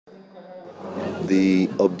The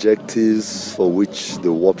objectives for which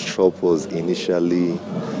the workshop was initially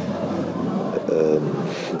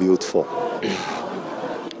built for.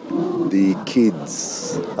 The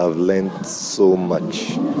kids have learned so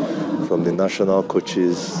much from the national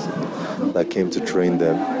coaches that came to train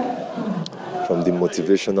them, from the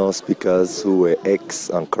motivational speakers who were ex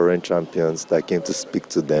and current champions that came to speak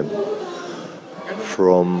to them,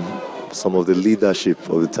 from some of the leadership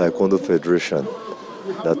of the Taekwondo Federation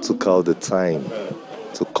that took out the time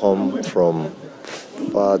to come from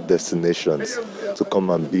far destinations to come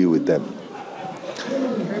and be with them.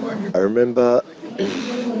 I remember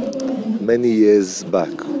many years back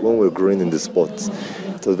when we were growing in the sport,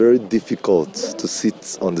 it was very difficult to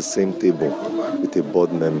sit on the same table with a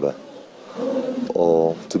board member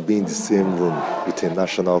or to be in the same room with a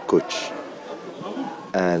national coach.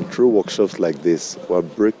 And through workshops like this, we're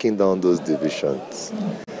breaking down those divisions.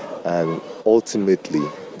 And ultimately,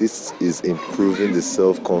 this is improving the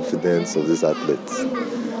self-confidence of these athletes.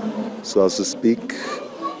 So as we speak,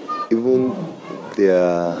 even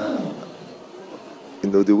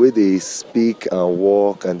the way they speak and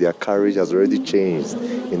walk and their courage has already changed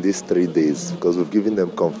in these 3 days because we've given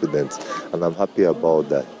them confidence, and I'm happy about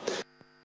that.